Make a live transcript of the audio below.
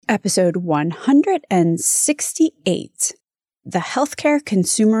Episode 168, The Healthcare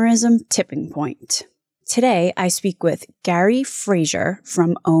Consumerism Tipping Point. Today, I speak with Gary Frazier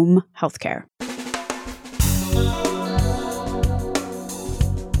from Ohm Healthcare.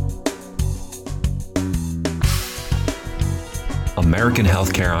 American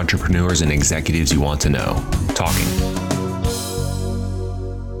healthcare entrepreneurs and executives you want to know. Talking.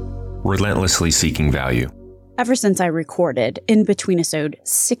 Relentlessly seeking value. Ever since I recorded in between episode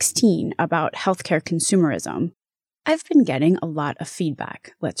 16 about healthcare consumerism, I've been getting a lot of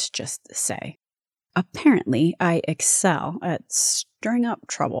feedback, let's just say. Apparently, I excel at stirring up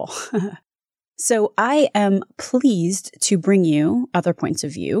trouble. So I am pleased to bring you other points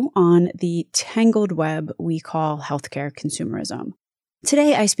of view on the tangled web we call healthcare consumerism.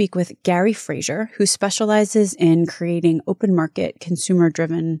 Today, I speak with Gary Frazier, who specializes in creating open market,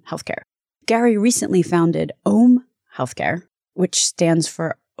 consumer-driven healthcare. Gary recently founded Ohm Healthcare, which stands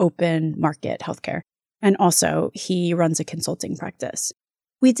for Open Market Healthcare. And also, he runs a consulting practice.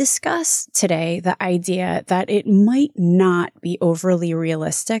 We discuss today the idea that it might not be overly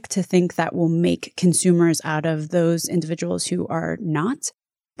realistic to think that we'll make consumers out of those individuals who are not,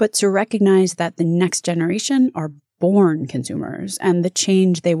 but to recognize that the next generation are born consumers, and the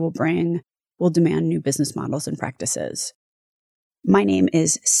change they will bring will demand new business models and practices. My name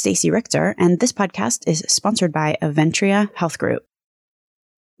is Stacey Richter, and this podcast is sponsored by Aventria Health Group.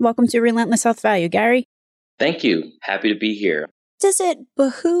 Welcome to Relentless Health Value, Gary. Thank you. Happy to be here. Does it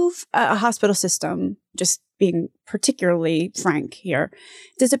behoove a hospital system, just being particularly frank here,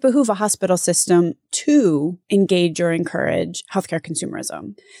 does it behoove a hospital system to engage or encourage healthcare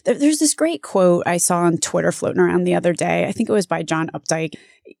consumerism? There's this great quote I saw on Twitter floating around the other day. I think it was by John Updike.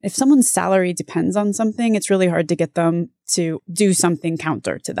 If someone's salary depends on something, it's really hard to get them to do something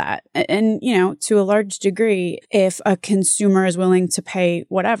counter to that. And, you know, to a large degree, if a consumer is willing to pay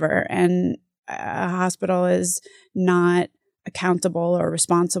whatever and a hospital is not accountable or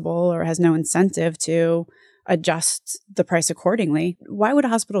responsible or has no incentive to adjust the price accordingly, why would a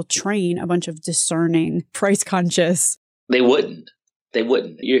hospital train a bunch of discerning, price-conscious? They wouldn't.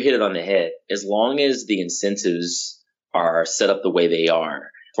 You hit it on the head. As long as the incentives are set up the way they are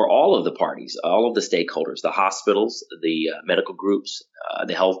for all of the parties, all of the stakeholders, the hospitals, the medical groups,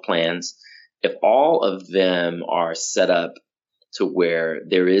 the health plans, if all of them are set up to where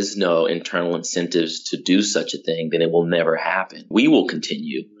there is no internal incentives to do such a thing, then it will never happen. We will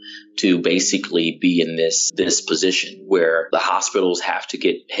continue to basically be in this position where the hospitals have to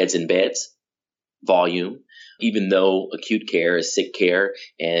get heads in beds, volume, even though acute care is sick care,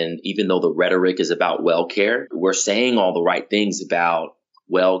 and even though the rhetoric is about well care, we're saying all the right things about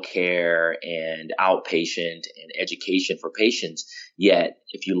well care and outpatient and education for patients. Yet,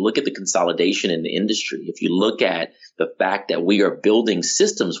 if you look at the consolidation in the industry, if you look at the fact that we are building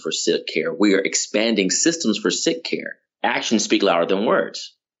systems for sick care, we are expanding systems for sick care, actions speak louder than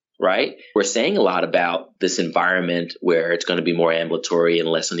words, right? We're saying a lot about this environment where it's going to be more ambulatory and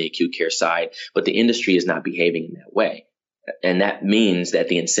less on the acute care side, but the industry is not behaving in that way. And that means that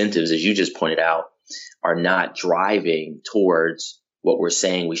the incentives, as you just pointed out, are not driving towards what we're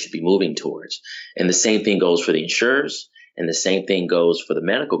saying we should be moving towards. And the same thing goes for the insurers, and the same thing goes for the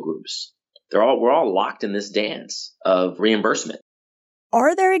medical groups. We're all locked in this dance of reimbursement.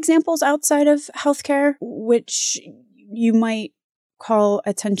 Are there examples outside of healthcare which you might call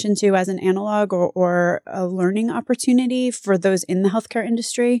attention to as an analog or a learning opportunity for those in the healthcare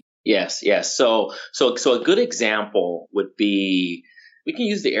industry? Yes. So a good example would be, we can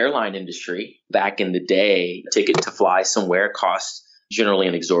use the airline industry. Back in the day, a ticket to fly somewhere cost generally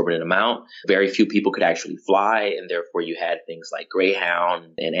an exorbitant amount. Very few people could actually fly, and therefore you had things like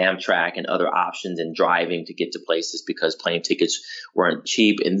Greyhound and Amtrak and other options in driving to get to places because plane tickets weren't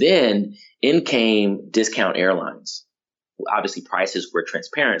cheap. And then in came discount airlines. Obviously, prices were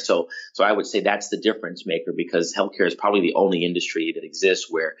transparent. So I would say that's the difference maker, because healthcare is probably the only industry that exists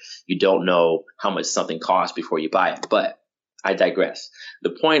where you don't know how much something costs before you buy it. But I digress.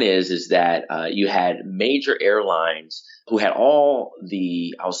 The point is that you had major airlines who had all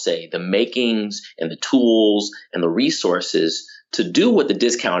the makings and the tools and the resources to do what the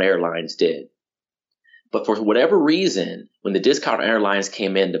discount airlines did. But for whatever reason, when the discount airlines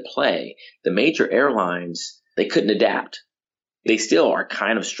came into play, the major airlines, they couldn't adapt. They still are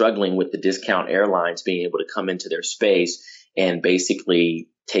kind of struggling with the discount airlines being able to come into their space and basically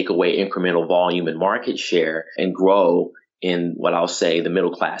take away incremental volume and market share and grow in what I'll say the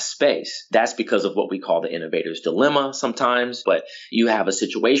middle class space. That's because of what we call the innovator's dilemma sometimes. But you have a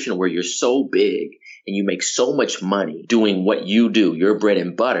situation where you're so big and you make so much money doing what you do, your bread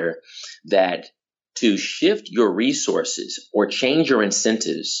and butter, that to shift your resources or change your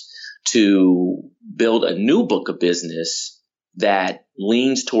incentives to build a new book of business that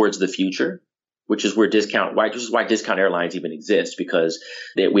leans towards the future, which is why discount airlines even exist, because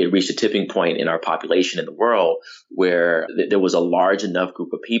we had reached a tipping point in our population in the world where there was a large enough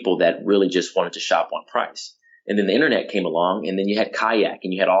group of people that really just wanted to shop on price. And then the internet came along, and then you had Kayak,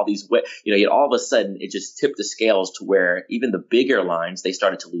 and you had all these, all of a sudden it just tipped the scales to where even the big airlines, they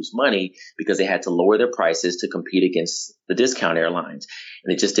started to lose money because they had to lower their prices to compete against the discount airlines.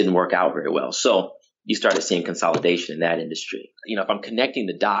 And it just didn't work out very well. So you started seeing consolidation in that industry. If I'm connecting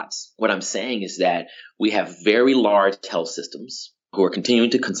the dots, what I'm saying is that we have very large health systems who are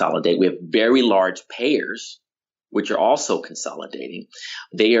continuing to consolidate. We have very large payers, which are also consolidating.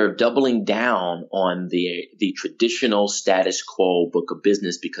 They are doubling down on the traditional status quo book of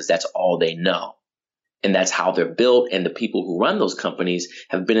business because that's all they know. And that's how they're built. And the people who run those companies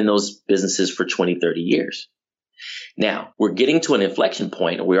have been in those businesses for 20, 30 years. Now, we're getting to an inflection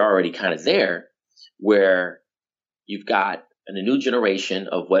point, and we're already kind of there, where you've got a new generation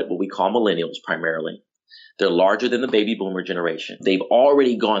of what we call millennials primarily. They're larger than the baby boomer generation. They've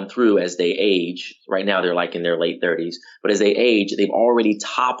already gone through, as they age, right now they're like in their late 30s, but as they age, they've already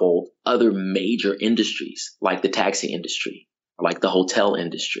toppled other major industries like the taxi industry, like the hotel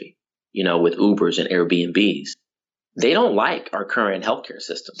industry, with Ubers and Airbnbs. They don't like our current healthcare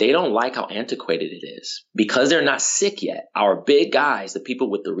system. They don't like how antiquated it is because they're not sick yet. Our big guys, the people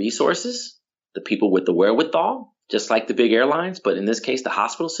with the resources, the people with the wherewithal, just like the big airlines, but in this case, the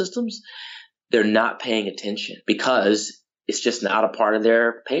hospital systems, they're not paying attention because it's just not a part of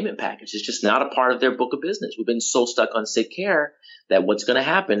their payment package. It's just not a part of their book of business. We've been so stuck on sick care that what's going to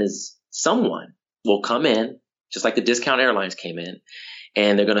happen is someone will come in, just like the discount airlines came in,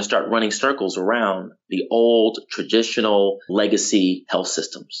 and they're going to start running circles around the old traditional legacy health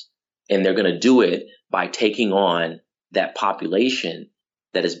systems. And they're going to do it by taking on that population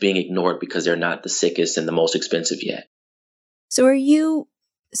that is being ignored because they're not the sickest and the most expensive yet. So are you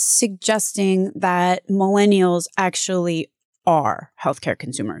suggesting that millennials actually are healthcare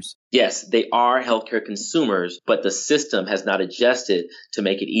consumers? Yes, they are healthcare consumers, but the system has not adjusted to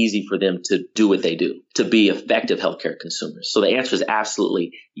make it easy for them to do what they do, to be effective healthcare consumers. So the answer is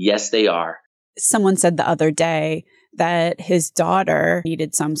absolutely yes, they are. Someone said the other day that his daughter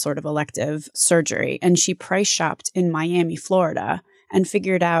needed some sort of elective surgery, and she price shopped in Miami, Florida, and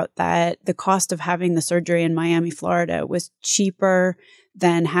figured out that the cost of having the surgery in Miami, Florida was cheaper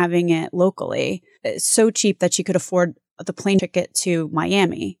than having it locally. It's so cheap that she could afford the plane ticket to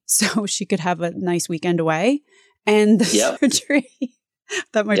Miami so she could have a nice weekend away. And the surgery,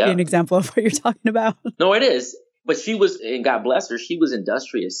 that might be an example of what you're talking about. No, it is. But she was, and God bless her, she was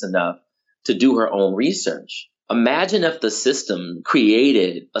industrious enough to do her own research. Imagine if the system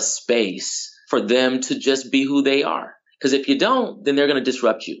created a space for them to just be who they are. Because if you don't, then they're going to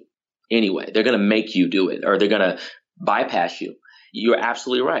disrupt you anyway. They're going to make you do it, or they're going to bypass you. You're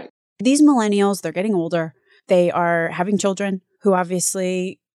absolutely right. These millennials, they're getting older. They are having children who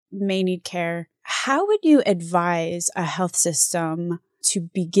obviously may need care. How would you advise a health system to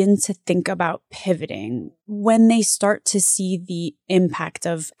begin to think about pivoting when they start to see the impact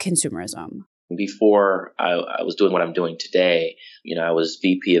of consumerism? Before I was doing what I'm doing today, I was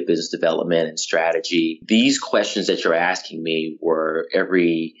VP of Business Development and Strategy. These questions that you're asking me were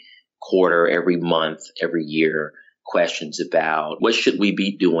every quarter, every month, every year questions about what should we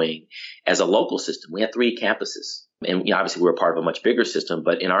be doing as a local system. We had 3 campuses. And obviously we're a part of a much bigger system,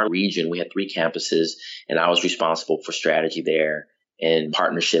 but in our region, we had 3 campuses, and I was responsible for strategy there and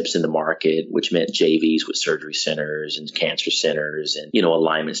partnerships in the market, which meant JVs with surgery centers and cancer centers and,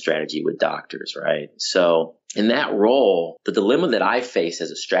 alignment strategy with doctors, right? So in that role, the dilemma that I faced as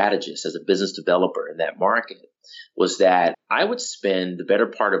a strategist, as a business developer in that market, was that I would spend the better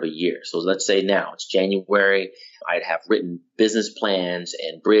part of a year. So let's say now it's January. I'd have written business plans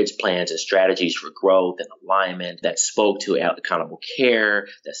and bridge plans and strategies for growth and alignment that spoke to accountable care,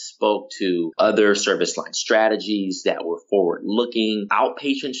 that spoke to other service line strategies that were forward-looking,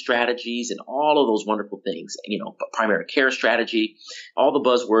 outpatient strategies, and all of those wonderful things, primary care strategy, all the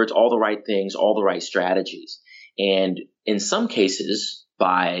buzzwords, all the right things, all the right strategies. And in some cases,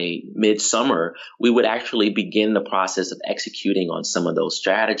 by midsummer, we would actually begin the process of executing on some of those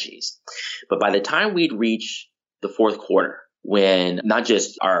strategies. But by the time we'd reach the fourth quarter, when not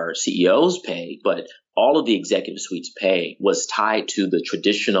just our CEO's pay, but all of the executive suite's pay was tied to the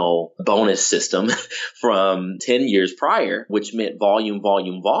traditional bonus system from 10 years prior, which meant volume,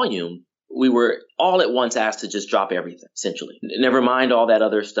 we were all at once asked to just drop everything, essentially. Never mind all that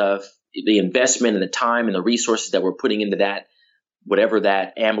other stuff, the investment and the time and the resources that we're putting into that. whatever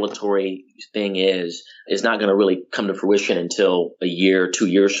that ambulatory thing is not going to really come to fruition until a year, 2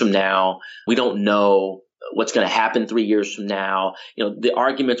 years from now. We don't know what's going to happen 3 years from now. The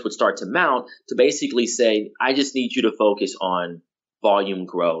arguments would start to mount to basically say, I just need you to focus on volume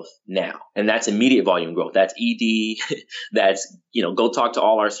growth now. And that's immediate volume growth. That's ED. That's, go talk to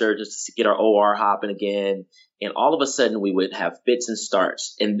all our surgeons to get our OR hopping again. And all of a sudden we would have fits and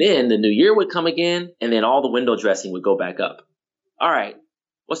starts. And then the new year would come again. And then all the window dressing would go back up. All right,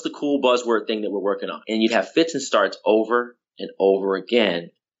 what's the cool buzzword thing that we're working on? And you'd have fits and starts over and over again.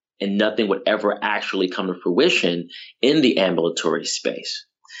 And nothing would ever actually come to fruition in the ambulatory space.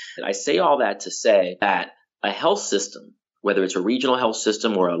 And I say all that to say that a health system, whether it's a regional health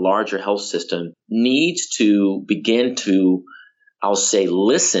system or a larger health system, needs to begin to, I'll say,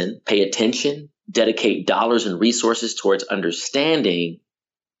 listen, pay attention, dedicate dollars and resources towards understanding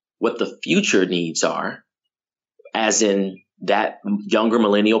what the future needs are, as in that younger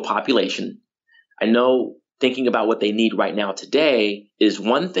millennial population. I know thinking about what they need right now today is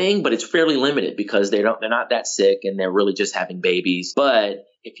one thing, but it's fairly limited because they're not that sick and they're really just having babies. But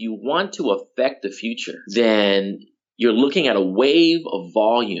if you want to affect the future, then you're looking at a wave of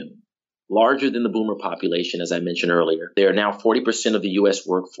volume larger than the boomer population, as I mentioned earlier. They are now 40% of the U.S.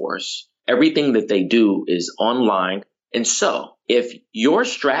 workforce. Everything that they do is online. And so if your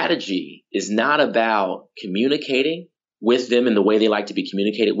strategy is not about communicating with them in the way they like to be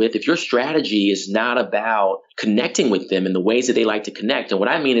communicated with, if your strategy is not about connecting with them in the ways that they like to connect, and what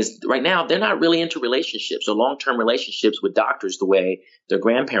I mean is right now, they're not really into relationships or long-term relationships with doctors the way their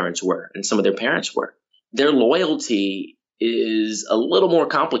grandparents were and some of their parents were. Their loyalty is a little more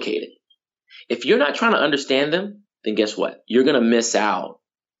complicated. If you're not trying to understand them, then guess what? You're going to miss out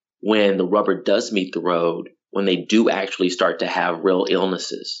when the rubber does meet the road, when they do actually start to have real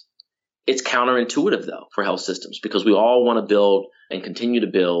illnesses. It's counterintuitive, though, for health systems because we all want to build and continue to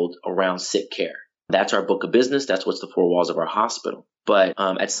build around sick care. That's our book of business. That's what's the four walls of our hospital. But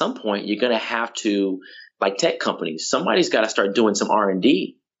at some point, you're going to have to, like tech companies, somebody's got to start doing some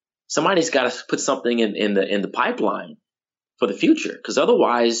R&D. Somebody's got to put something in the pipeline for the future, because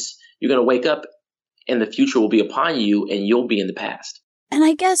otherwise you're going to wake up and the future will be upon you and you'll be in the past. And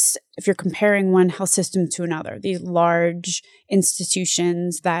I guess if you're comparing one health system to another, these large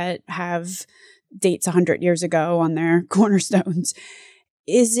institutions that have dates 100 years ago on their cornerstones,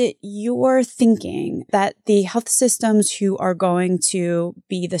 is it your thinking that the health systems who are going to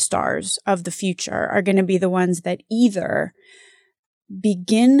be the stars of the future are going to be the ones that either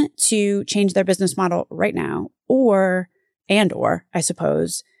begin to change their business model right now, or I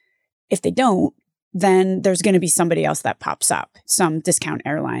suppose, if they don't, then there's going to be somebody else that pops up, some discount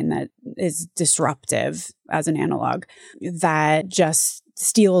airline that is disruptive as an analog, that just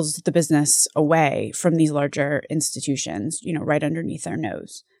steals the business away from these larger institutions, right underneath their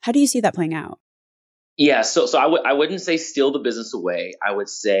nose. How do you see that playing out? Yeah, so I wouldn't say steal the business away. I would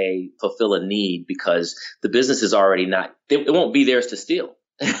say fulfill a need, because the business is already it won't be theirs to steal.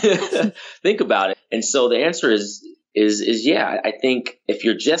 Think about it. And so the answer is yeah, I think if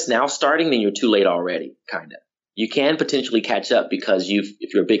you're just now starting, then you're too late already, kind of. You can potentially catch up because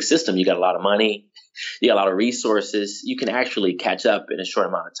if you're a big system, you got a lot of money, you got a lot of resources, you can actually catch up in a short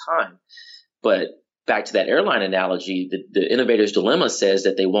amount of time. But back to that airline analogy, the innovator's dilemma says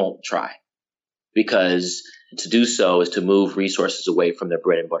that they won't try, because to do so is to move resources away from their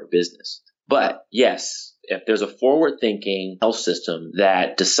bread and butter business. But yes, if there's a forward-thinking health system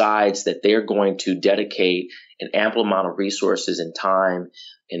that decides that they're going to dedicate an ample amount of resources and time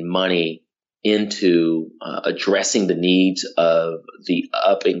and money into addressing the needs of the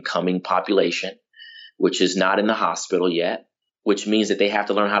up-and-coming population, which is not in the hospital yet, which means that they have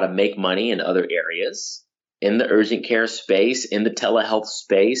to learn how to make money in other areas, in the urgent care space, in the telehealth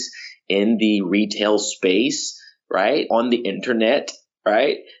space, in the retail space, right? On the internet,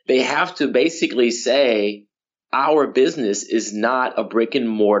 right? They have to basically say, our business is not a brick and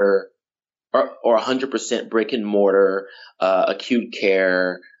mortar or 100% brick and mortar, acute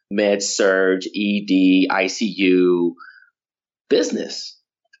care, med surg, ED, ICU business.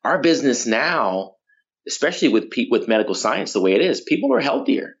 Our business now, especially with medical science the way it is, people are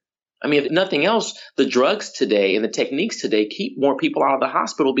healthier. I mean, if nothing else, the drugs today and the techniques today keep more people out of the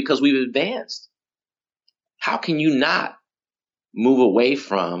hospital because we've advanced. How can you not move away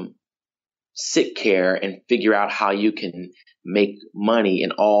from sick care and figure out how you can make money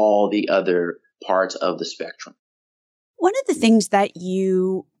in all the other parts of the spectrum? One of the things that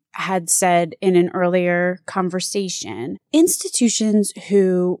you had said in an earlier conversation, institutions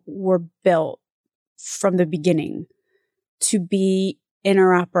who were built from the beginning to be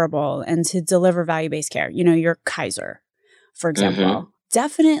interoperable and to deliver value-based care, your Kaiser, for example,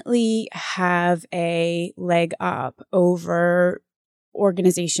 definitely have a leg up over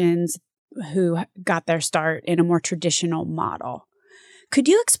organizations who got their start in a more traditional model. Could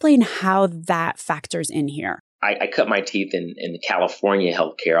you explain how that factors in here? I cut my teeth in California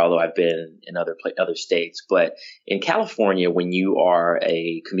healthcare, although I've been in other states. But in California, when you are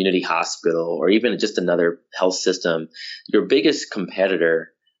a community hospital or even just another health system, your biggest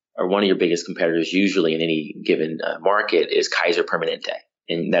competitor or one of your biggest competitors usually in any given market is Kaiser Permanente.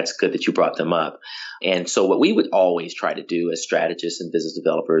 And that's good that you brought them up. And so what we would always try to do as strategists and business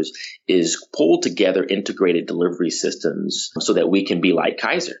developers is pull together integrated delivery systems so that we can be like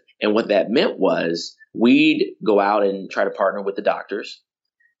Kaiser. And what that meant was we'd go out and try to partner with the doctors.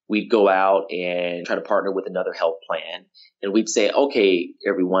 We'd go out and try to partner with another health plan. And we'd say, okay,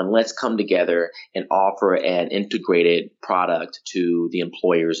 everyone, let's come together and offer an integrated product to the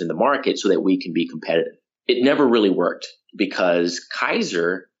employers in the market so that we can be competitive. It never really worked because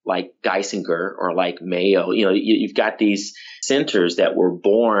Kaiser, like Geisinger or like Mayo, you've got these centers that were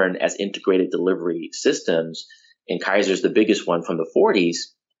born as integrated delivery systems. And Kaiser's the biggest one from the 40s,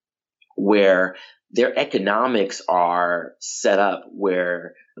 where their economics are set up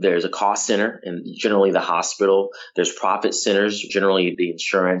where there's a cost center and generally the hospital, there's profit centers, generally the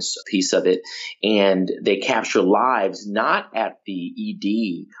insurance piece of it, and they capture lives not at the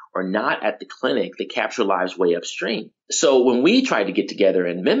ED or not at the clinic, they capture lives way upstream. So when we tried to get together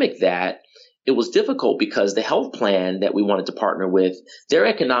and mimic that, it was difficult because the health plan that we wanted to partner with, their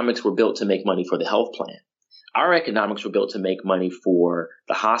economics were built to make money for the health plan. Our economics were built to make money for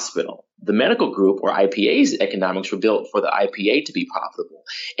the hospital. The medical group or IPA's economics were built for the IPA to be profitable.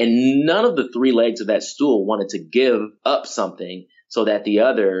 And none of the three legs of that stool wanted to give up something so that the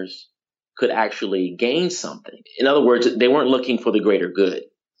others could actually gain something. In other words, they weren't looking for the greater good.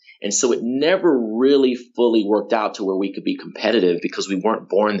 And so it never really fully worked out to where we could be competitive because we weren't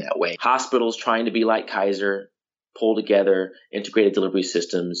born that way. Hospitals trying to be like Kaiser, pull together integrated delivery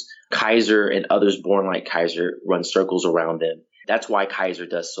systems. Kaiser and others born like Kaiser run circles around them. That's why Kaiser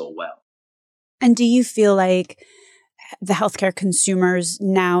does so well. And do you feel like the healthcare consumers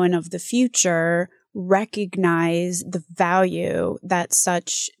now and of the future recognize the value that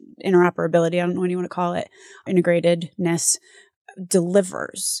such interoperability, I don't know what you want to call it, integratedness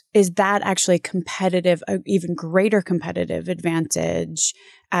delivers? Is that actually competitive, an even greater competitive advantage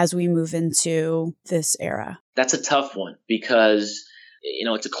as we move into this era? That's a tough one because,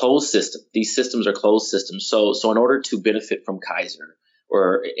 it's a closed system. These systems are closed systems. So in order to benefit from Kaiser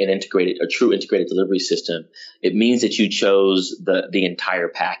or a true integrated delivery system, it means that you chose the entire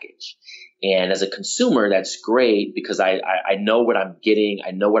package. And as a consumer, that's great because I know what I'm getting.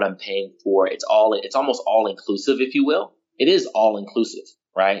 I know what I'm paying for. It's almost all inclusive, if you will. It is all inclusive,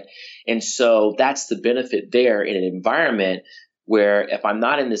 right? And so that's the benefit there in an environment where if I'm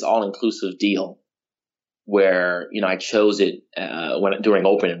not in this all inclusive deal, where I chose it during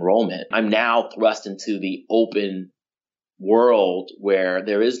open enrollment, I'm now thrust into the open world where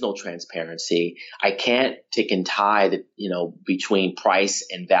there is no transparency. I can't tick and tie between price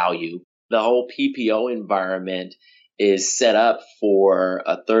and value. The whole PPO environment is set up for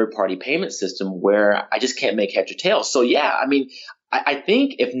a third-party payment system where I just can't make heads or tails. So yeah, I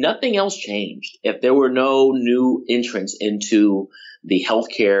think if nothing else changed, if there were no new entrants into the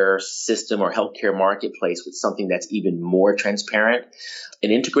healthcare system or healthcare marketplace with something that's even more transparent,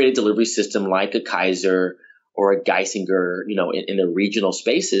 an integrated delivery system like a Kaiser or a Geisinger, in the regional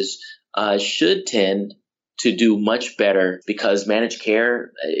spaces, should tend to do much better because managed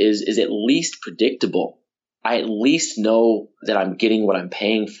care is at least predictable. I at least know that I'm getting what I'm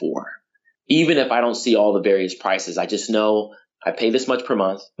paying for. Even if I don't see all the various prices, I just know I pay this much per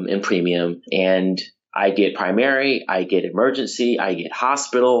month in premium and I get primary, I get emergency, I get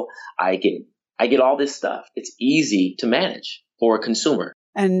hospital, I get all this stuff. It's easy to manage for a consumer.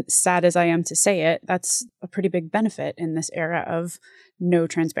 And sad as I am to say it, that's a pretty big benefit in this era of no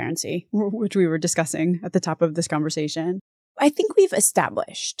transparency, which we were discussing at the top of this conversation. I think we've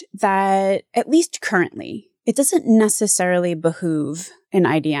established that, at least currently, it doesn't necessarily behoove an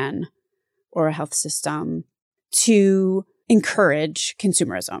IDN or a health system to encourage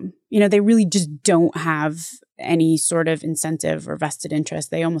consumerism. They really just don't have any sort of incentive or vested interest.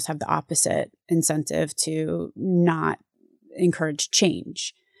 They almost have the opposite incentive to not encourage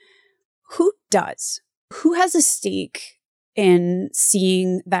change. Who does? Who has a stake in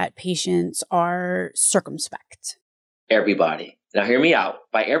seeing that patients are circumspect? Everybody. Now hear me out.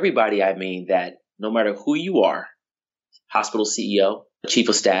 By everybody, I mean that no matter who you are, hospital CEO, chief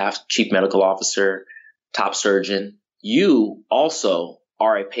of staff, chief medical officer, top surgeon, you also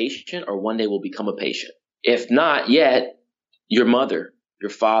are a patient or one day will become a patient. If not yet, Your mother, your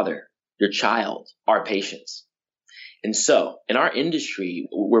father, your child are patients. And so in our industry,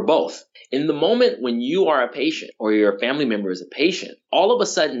 we're both. In the moment when you are a patient or your family member is a patient, all of a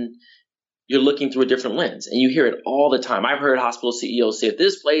sudden you're looking through a different lens, and you hear it all the time. I've heard hospital CEOs say, if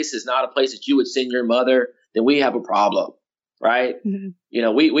this place is not a place that you would send your mother, then we have a problem, right?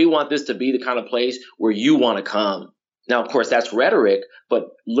 Mm-hmm. We want this to be the kind of place where you want to come. Now, of course, that's rhetoric, but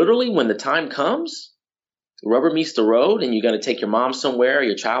literally when the time comes, the rubber meets the road and you're going to take your mom somewhere, or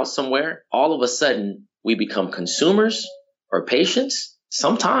your child somewhere, all of a sudden we become consumers or patients.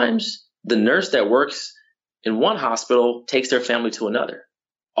 Sometimes the nurse that works in one hospital takes their family to another.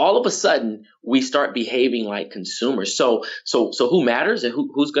 All of a sudden, we start behaving like consumers. So who matters and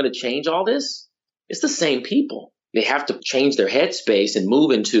who's going to change all this? It's the same people. They have to change their headspace and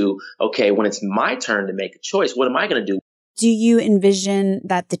move into, okay, when it's my turn to make a choice, what am I going to do? Do you envision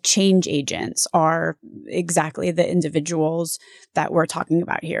that the change agents are exactly the individuals that we're talking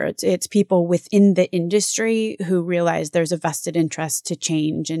about here? It's people within the industry who realize there's a vested interest to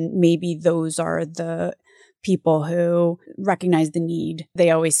change, and maybe those are the people who recognize the need. They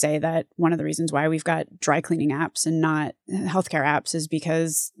always say that one of the reasons why we've got dry cleaning apps and not healthcare apps is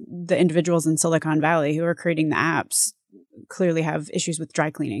because the individuals in Silicon Valley who are creating the apps clearly have issues with dry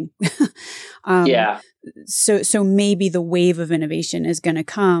cleaning. Yeah. So maybe the wave of innovation is going to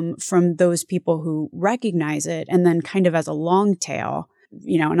come from those people who recognize it, and then kind of as a long tail,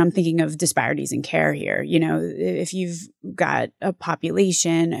 and I'm thinking of disparities in care here. If you've got a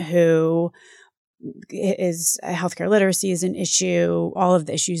population who is healthcare literacy is an issue, all of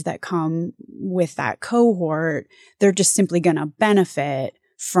the issues that come with that cohort, they're just simply going to benefit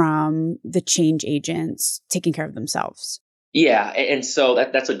from the change agents taking care of themselves. Yeah. And so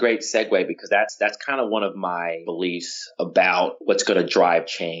that's a great segue, because that's kind of one of my beliefs about what's going to drive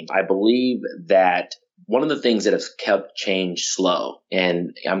change. I believe that one of the things that has kept change slow,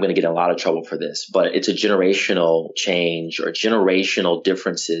 and I'm going to get in a lot of trouble for this, but it's a generational change or generational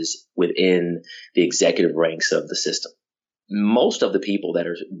differences within the executive ranks of the system. Most of the people that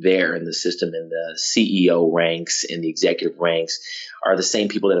are there in the system, in the CEO ranks, in the executive ranks, are the same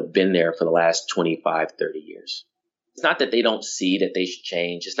people that have been there for the last 25, 30 years. It's not that they don't see that they should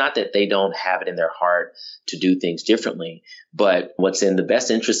change. It's not that they don't have it in their heart to do things differently. But what's in the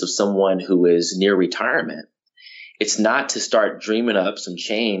best interest of someone who is near retirement, it's not to start dreaming up some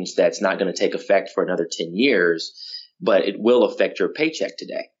change that's not going to take effect for another 10 years, but it will affect your paycheck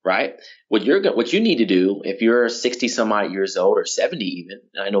today, right? What you need to do if you're 60 some odd years old, or 70 even,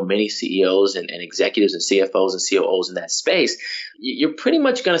 I know many CEOs and executives and CFOs and COOs in that space, you're pretty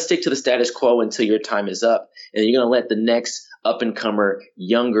much going to stick to the status quo until your time is up. And you're going to let the next up-and-comer,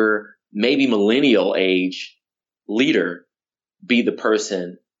 younger, maybe millennial age leader be the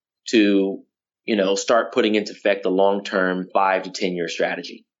person to, start putting into effect the long-term 5 to 10 year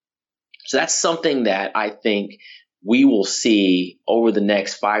strategy. So that's something that I think we will see over the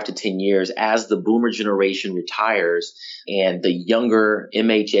next 5 to 10 years as the boomer generation retires and the younger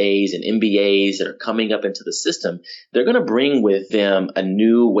MHAs and MBAs that are coming up into the system. They're going to bring with them a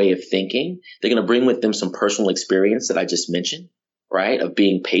new way of thinking. They're going to bring with them some personal experience that I just mentioned, right, of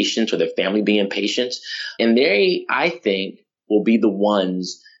being patient, or their family being patient. And they, I think, will be the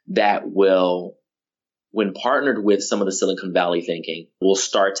ones that will, when partnered with some of the Silicon Valley thinking, will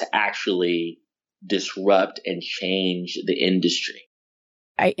start to actually disrupt and change the industry.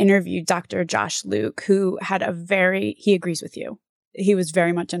 I interviewed Dr. Josh Luke, who he agrees with you. He was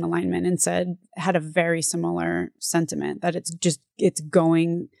very much in alignment and had a very similar sentiment that it's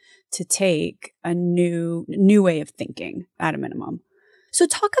going to take a new way of thinking at a minimum. So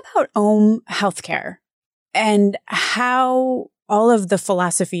talk about Om Healthcare and how all of the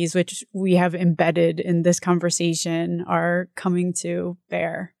philosophies which we have embedded in this conversation are coming to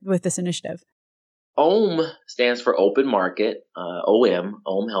bear with this initiative. OM stands for Open Market, OM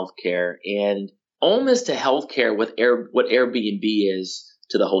Healthcare. And OM is to healthcare what Airbnb is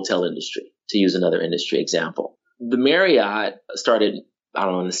to the hotel industry, to use another industry example. The Marriott started, I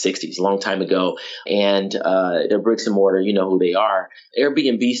don't know, in the 60s, a long time ago. And their bricks and mortar, you know who they are.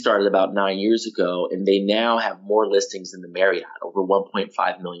 Airbnb started about 9 years ago, and they now have more listings than the Marriott, over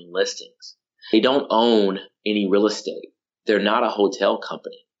 1.5 million listings. They don't own any real estate. They're not a hotel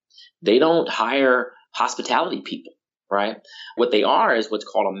company. They don't hire hospitality people, right? What they are is what's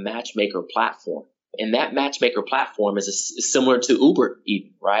called a matchmaker platform. And that matchmaker platform is similar to Uber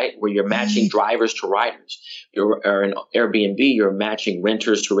even, right? Where you're matching drivers to riders. Or in Airbnb, you're matching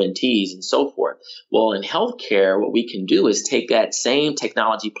renters to rentees and so forth. Well, in healthcare, what we can do is take that same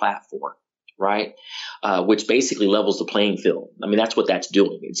technology platform, right? Which basically levels the playing field. I mean, that's what that's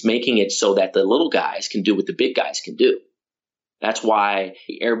doing. It's making it so that the little guys can do what the big guys can do. That's why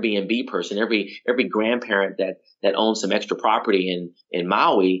the Airbnb person, every grandparent that owns some extra property in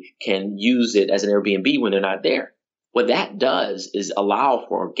Maui can use it as an Airbnb when they're not there. What that does is allow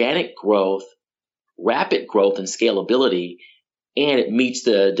for organic growth, rapid growth and scalability, and it meets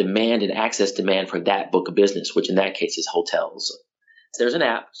the demand and access demand for that book of business, which in that case is hotels. There's an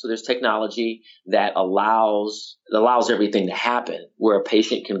app, so there's technology that allows everything to happen, where a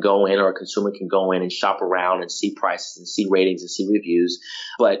patient can go in or a consumer can go in and shop around and see prices and see ratings and see reviews.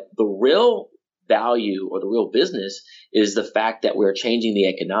 But the real value or the real business is the fact that we're changing the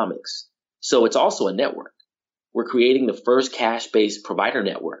economics. So it's also a network. We're creating the first cash-based provider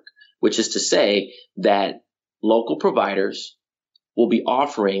network, which is to say that local providers will be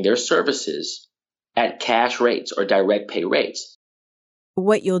offering their services at cash rates or direct pay rates.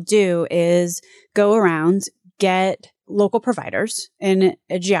 What you'll do is go around, get local providers in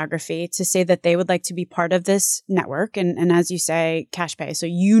a geography to say that they would like to be part of this network. And as you say, cash pay. So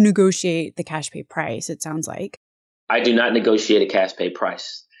you negotiate the cash pay price, it sounds like. I do not negotiate a cash pay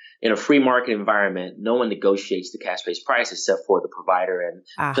price. In a free market environment, no one negotiates the cash pay price except for the provider and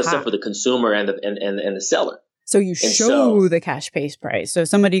except for the consumer and the seller. So you show the cash pay price. So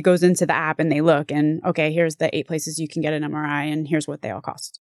somebody goes into the app and they look and, okay, here's the 8 places you can get an MRI and here's what they all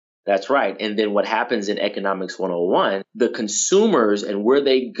cost. That's right. And then what happens in Economics 101, the consumers and where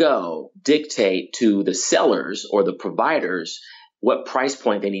they go dictate to the sellers or the providers what price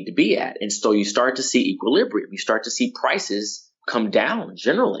point they need to be at. And so you start to see equilibrium. You start to see prices come down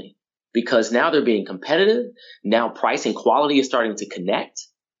generally because now they're being competitive. Now price and quality is starting to connect,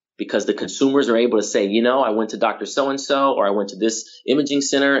 because the consumers are able to say, I went to Dr. So-and-so or I went to this imaging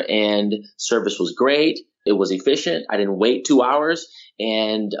center and service was great. It was efficient. I didn't wait 2 hours.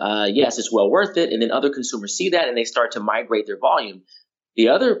 And yes, it's well worth it. And then other consumers see that and they start to migrate their volume. The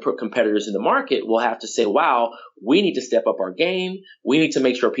other competitors in the market will have to say, wow, we need to step up our game. We need to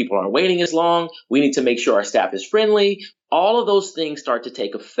make sure people aren't waiting as long. We need to make sure our staff is friendly. All of those things start to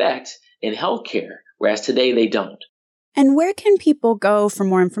take effect in healthcare, whereas today they don't. And where can people go for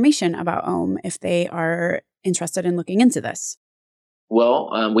more information about OHM if they are interested in looking into this?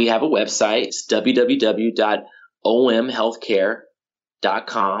 Well, we have a website. It's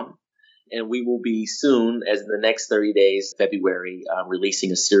www.omhealthcare.com. And we will be soon, as in the next 30 days, February,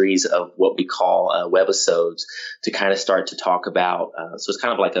 releasing a series of what we call webisodes to kind of start to talk about. So it's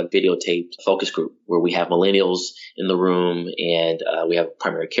kind of like a videotaped focus group where we have millennials in the room and we have a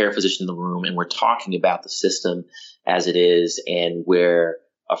primary care physician in the room. And we're talking about the system as it is and where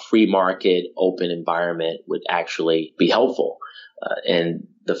a free market, open environment would actually be helpful. And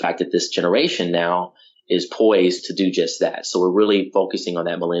the fact that this generation now is poised to do just that. So we're really focusing on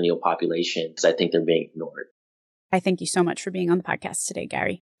that millennial population because I think they're being ignored. I thank you so much for being on the podcast today,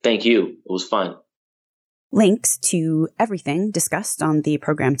 Gary. Thank you. It was fun. Links to everything discussed on the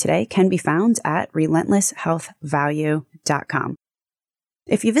program today can be found at relentlesshealthvalue.com.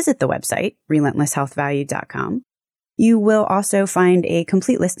 If you visit the website, relentlesshealthvalue.com, you will also find a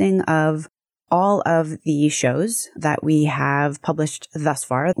complete listing of all of the shows that we have published thus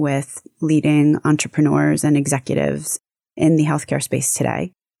far with leading entrepreneurs and executives in the healthcare space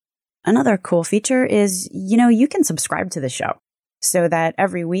today. Another cool feature is, you can subscribe to the show so that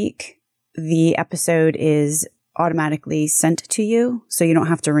every week the episode is automatically sent to you, so you don't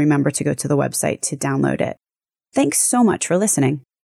have to remember to go to the website to download it. Thanks so much for listening.